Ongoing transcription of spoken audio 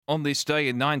On this day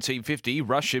in 1950,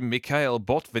 Russian Mikhail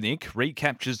Botvinnik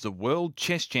recaptures the World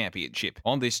Chess Championship.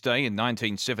 On this day in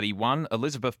 1971,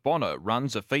 Elizabeth Bonner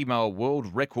runs a female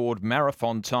world record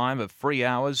marathon time of 3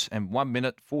 hours and 1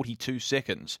 minute 42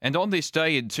 seconds. And on this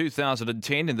day in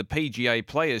 2010, in the PGA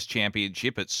Players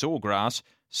Championship at Sawgrass,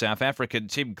 South African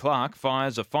Tim Clark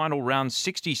fires a final round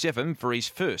 67 for his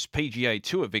first PGA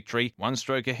Tour victory, one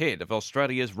stroke ahead of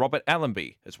Australia's Robert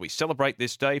Allenby, as we celebrate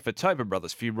this day for Tobin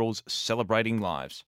Brothers Funerals, celebrating lives.